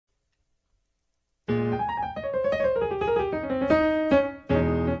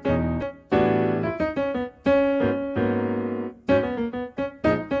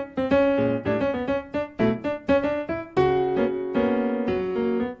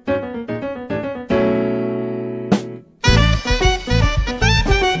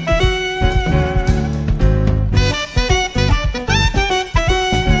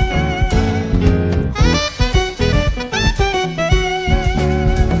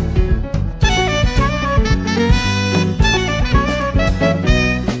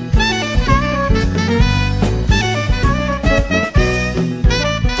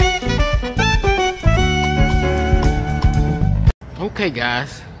Okay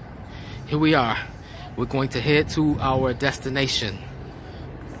guys, here we are. We're going to head to our destination.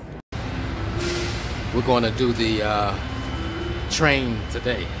 We're going to do the train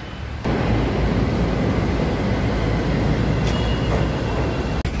today.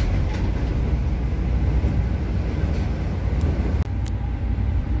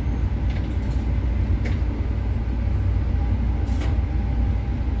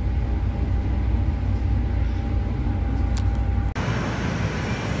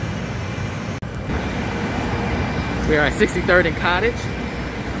 We are at 63rd and Cottage.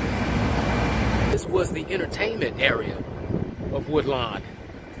 This was the entertainment area of Woodlawn.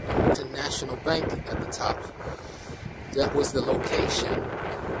 National Bank at the top. That was the location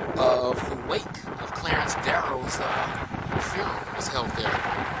of the wake of Clarence Darrow's funeral was held there.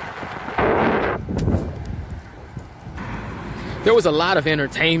 There was a lot of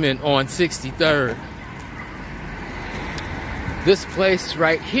entertainment on 63rd. This place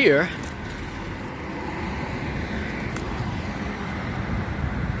right here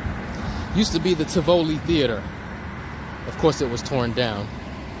used to be the Tivoli Theater. Of course, it was torn down.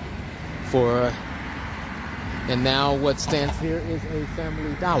 And now what stands here is a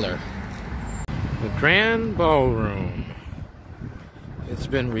Family Dollar. The Grand Ballroom. It's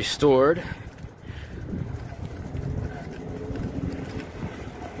been restored.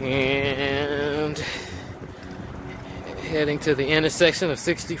 And heading to the intersection of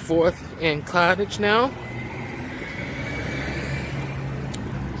 64th and Cottage now.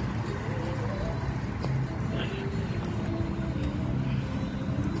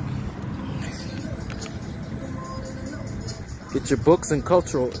 Get your books and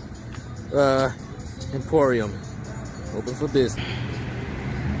cultural emporium open for business.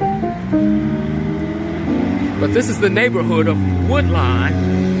 But this is the neighborhood of Woodlawn.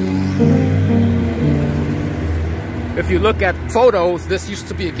 If you look at photos, this used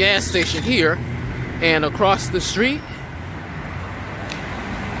to be a gas station here, and across the street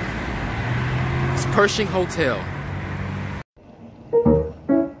is Pershing Hotel.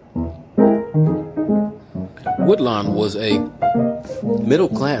 Woodlawn was a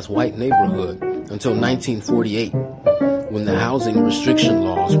middle-class white neighborhood until 1948, when the housing restriction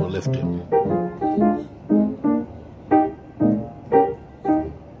laws were lifted.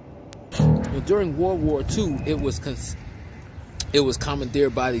 During World War II, it was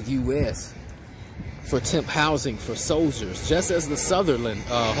commandeered by the U.S. for temp housing for soldiers, just as the Sutherland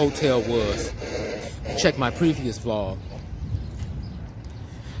Hotel was. Check my previous vlog.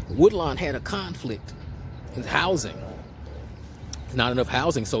 Woodlawn had a conflict with housing. Not enough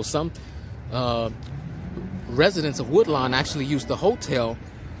housing, so some residents of Woodlawn actually used the hotel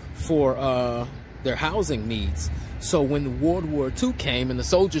for their housing needs. So when the World War II came and the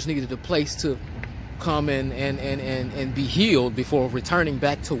soldiers needed a place to come and be healed before returning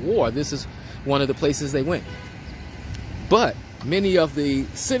back to war, this is one of the places they went. But many of the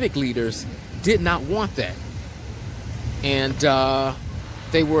civic leaders did not want that, and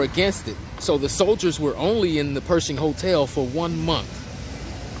they were against it. So the soldiers were only in the Pershing Hotel for 1 month.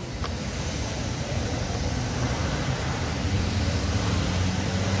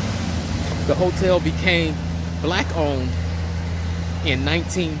 The hotel became black-owned in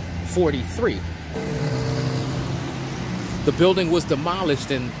 1943. The building was demolished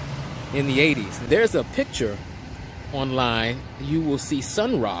in the 80s. There's a picture online. You will see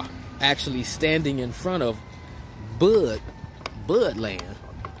Sun Ra actually standing in front of Budland.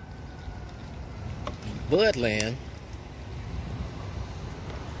 Budland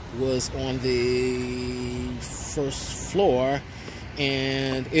was on the first floor,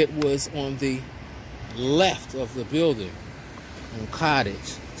 and it was on the left of the building on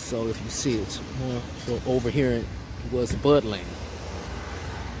Cottage. So if you see, it's more so over here was Budland.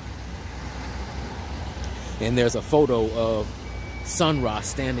 And there's a photo of Sun Ra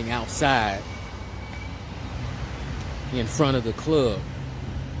standing outside in front of the club.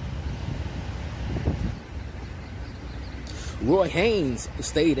 Roy Haynes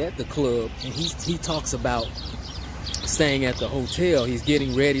stayed at the club, and he talks about staying at the hotel. He's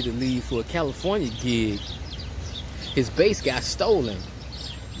getting ready to leave for a California gig. His bass got stolen.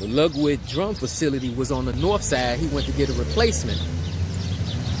 The Lugwood drum facility was on the north side. He went to get a replacement.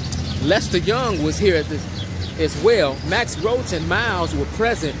 Lester Young was here at this as well. Max Roach and Miles were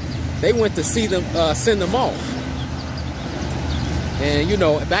present. They went to see them, send them off. And you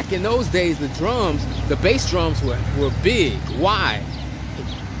know, back in those days, the bass drums were big, wide.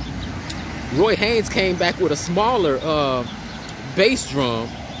 Roy Haynes came back with a smaller bass drum,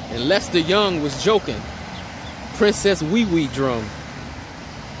 and Lester Young was joking. Princess Wee Wee drum.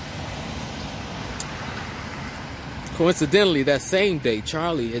 Coincidentally, that same day,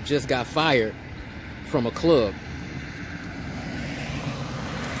 Charlie had just got fired from a club.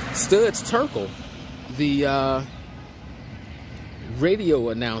 Studs Terkel, the radio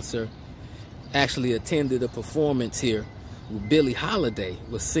announcer, actually attended a performance here where Billie Holiday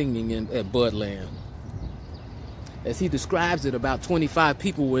was singing at Budland. As he describes it, about 25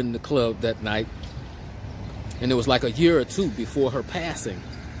 people were in the club that night, and it was like a year or two before her passing.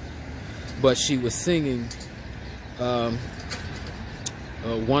 But she was singing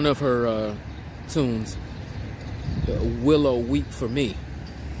one of her tunes, Willow Weep for Me.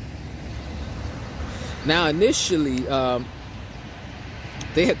 Now, initially,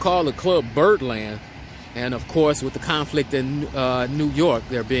 they had called the club Birdland, and of course, with the conflict in New York,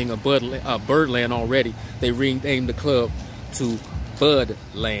 there being a Birdland already, they renamed the club to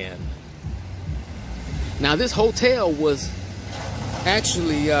Budland. Now, this hotel was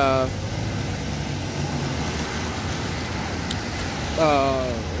actually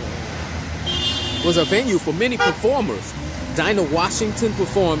was a venue for many performers. Dinah Washington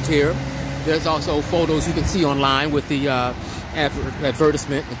performed here. There's also photos you can see online with the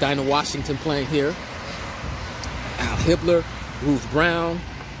advertisement of Dinah Washington playing here. Al Hibbler, Ruth Brown,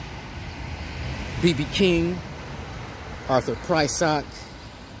 B.B. King, Arthur Prysock,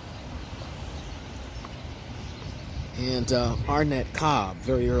 and Arnett Cobb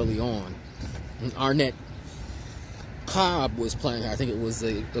very early on. And Arnett Cobb was playing, I think it was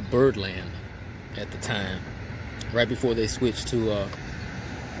a Birdland at the time, right before they switched to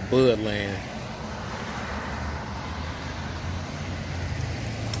Budland.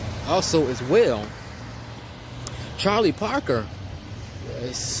 Also, as well, Charlie Parker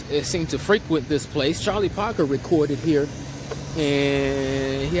seemed to frequent this place. Charlie Parker recorded here,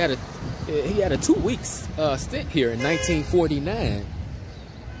 and he had a 2 weeks stint here in 1949,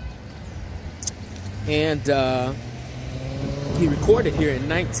 and he recorded here in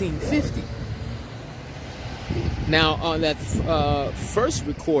 1950. Now, on that first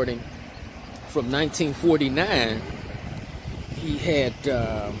recording from 1949, he had,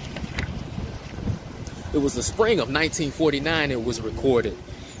 it was the spring of 1949 it was recorded,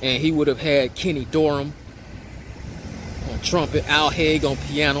 and he would have had Kenny Dorham on trumpet, Al Haig on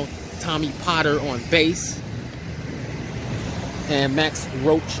piano, Tommy Potter on bass, and Max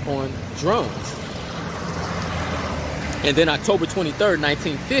Roach on drums. And then October 23rd,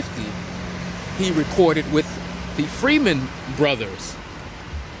 1950, he recorded with the Freeman brothers.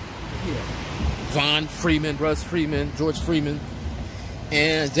 Von Freeman, Russ Freeman, George Freeman.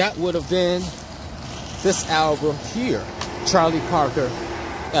 And that would have been this album here, Charlie Parker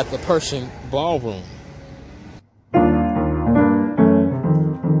at the Pershing Ballroom.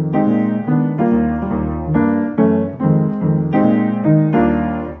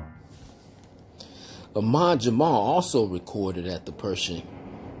 Ahmad Jamal also recorded at the Pershing.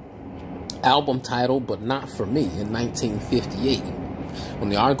 Album title, But Not For Me, in 1958 on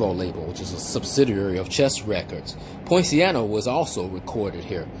the Argo label, which is a subsidiary of Chess Records. Poinciana was also recorded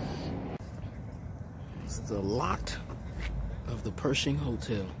here. This is a lot of the Pershing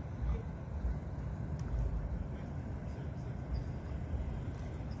Hotel.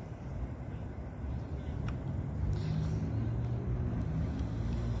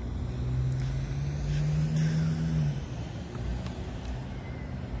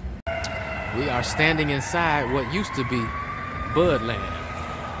 We are standing inside what used to be Budland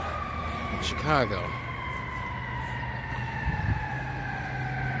in Chicago.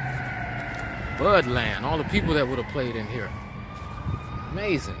 Budland, all the people that would have played in here.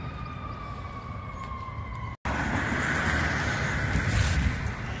 Amazing.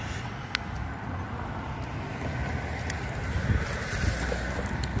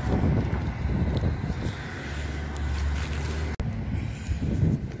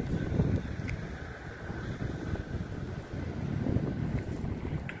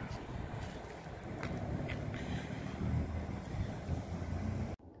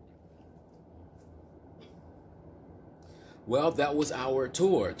 Well, that was our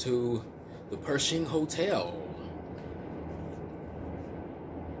tour to the Pershing Hotel.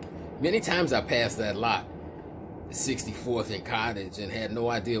 Many times I passed that lot, 64th and Cottage, and had no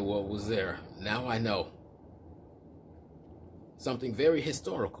idea what was there. Now I know. Something very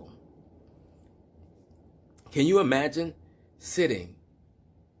historical. Can you imagine sitting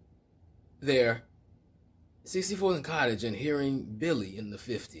there, 64th and Cottage, and hearing Billie in the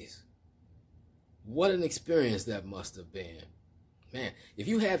 50s? What an experience that must have been. Man, if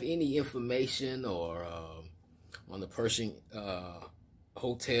you have any information or on the Pershing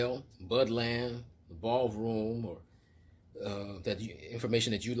Hotel, Budland, the ballroom, or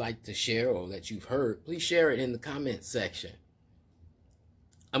information that you'd like to share or that you've heard, please share it in the comment section.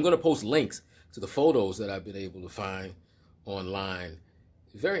 I'm going to post links to the photos that I've been able to find online.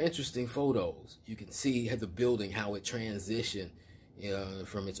 Very interesting photos. You can see the building, how it transitioned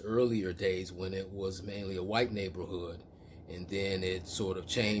from its earlier days when it was mainly a white neighborhood, and then it sort of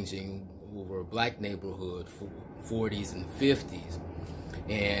changing over a black neighborhood for 40s and 50s,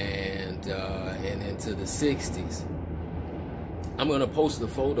 and into the 60s. I'm going to post the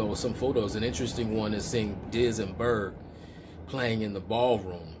photos, some photos. An interesting one is seeing Diz and Berg playing in the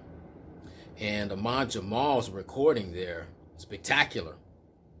ballroom, and Ahmad Jamal's recording there. Spectacular.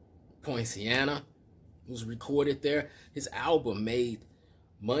 Poinciana was recorded there. His album made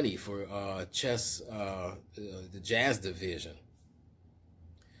money for the jazz division.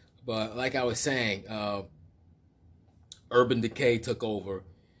 But like I was saying, Urban Decay took over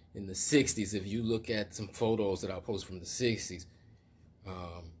in the 60s. If you look at some photos that I'll post from the 60s,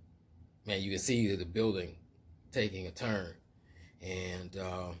 man, you can see the building taking a turn. And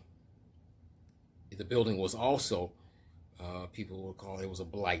the building was also, people were calling it was a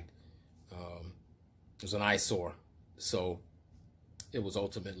blight. It was an eyesore. So it was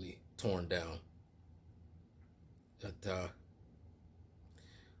ultimately torn down. But,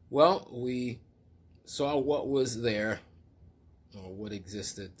 well, we saw what was there, or what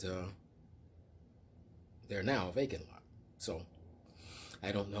existed there now, a vacant lot. So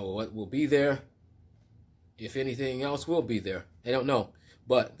I don't know what will be there. If anything else will be there, I don't know.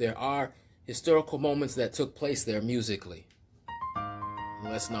 But there are historical moments that took place there musically.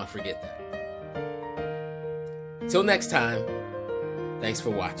 Let's not forget that. Till next time, thanks for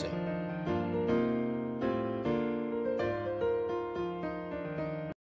watching.